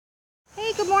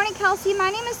Hey, good morning, Kelsey. My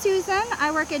name is Susan.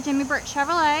 I work at Jimmy Britt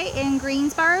Chevrolet in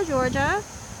Greensboro, Georgia.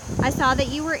 I saw that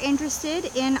you were interested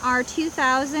in our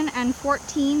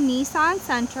 2014 Nissan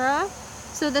Sentra.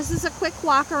 So this is a quick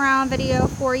walk around video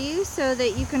for you so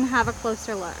that you can have a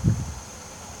closer look.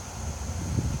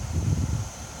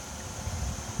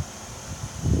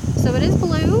 So it is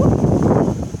blue,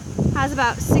 has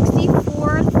about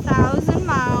 64,000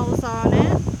 miles on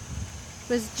it,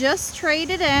 was just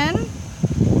traded in.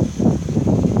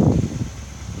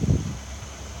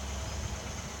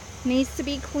 Needs to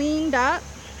be cleaned up.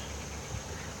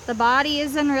 The body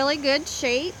is in really good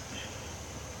shape.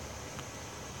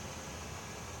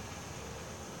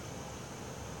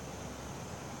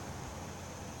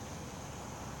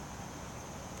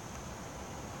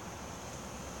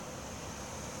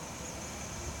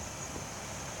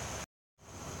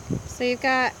 So you've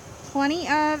got plenty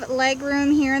of leg room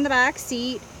here in the back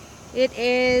seat. It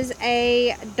is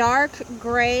a dark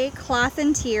gray cloth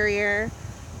interior.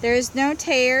 There's no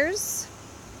tears.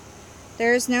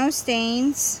 There's no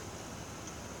stains.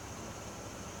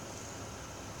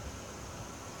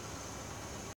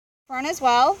 Front as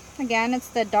well. Again, it's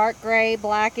the dark gray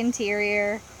black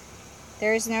interior.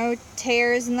 There's no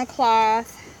tears in the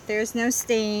cloth. There's no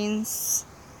stains.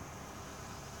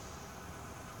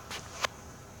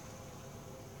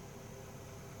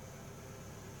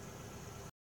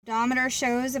 Odometer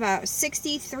shows about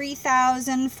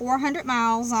 63,400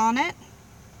 miles on it.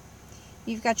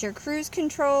 You've got your cruise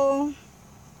control.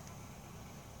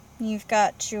 You've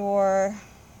got your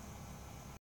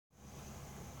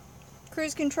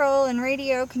cruise control and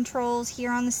radio controls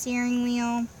here on the steering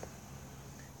wheel.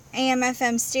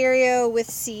 AM/FM stereo with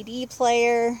CD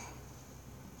player.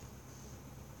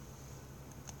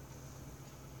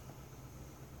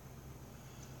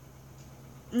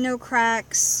 No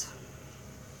cracks.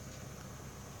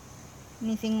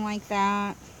 Anything like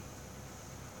that.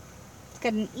 It's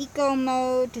got an eco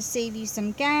mode to save you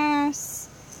some gas.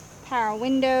 Power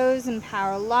windows and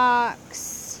power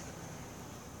locks.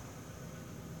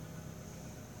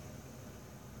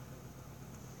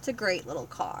 It's a great little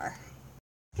car.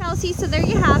 Kelsey, so there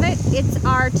you have it. It's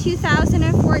our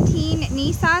 2014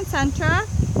 Nissan Sentra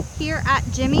here at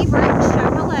Jimmy Britt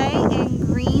Chevrolet in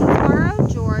Greensboro,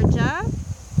 Georgia.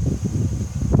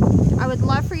 I would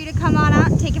love for you to come on out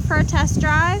and take it for a test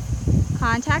drive.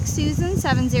 Contact Susan,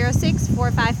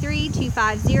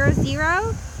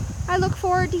 706-453-2500. I look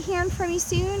forward to hearing from you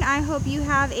soon. I hope you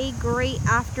have a great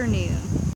afternoon.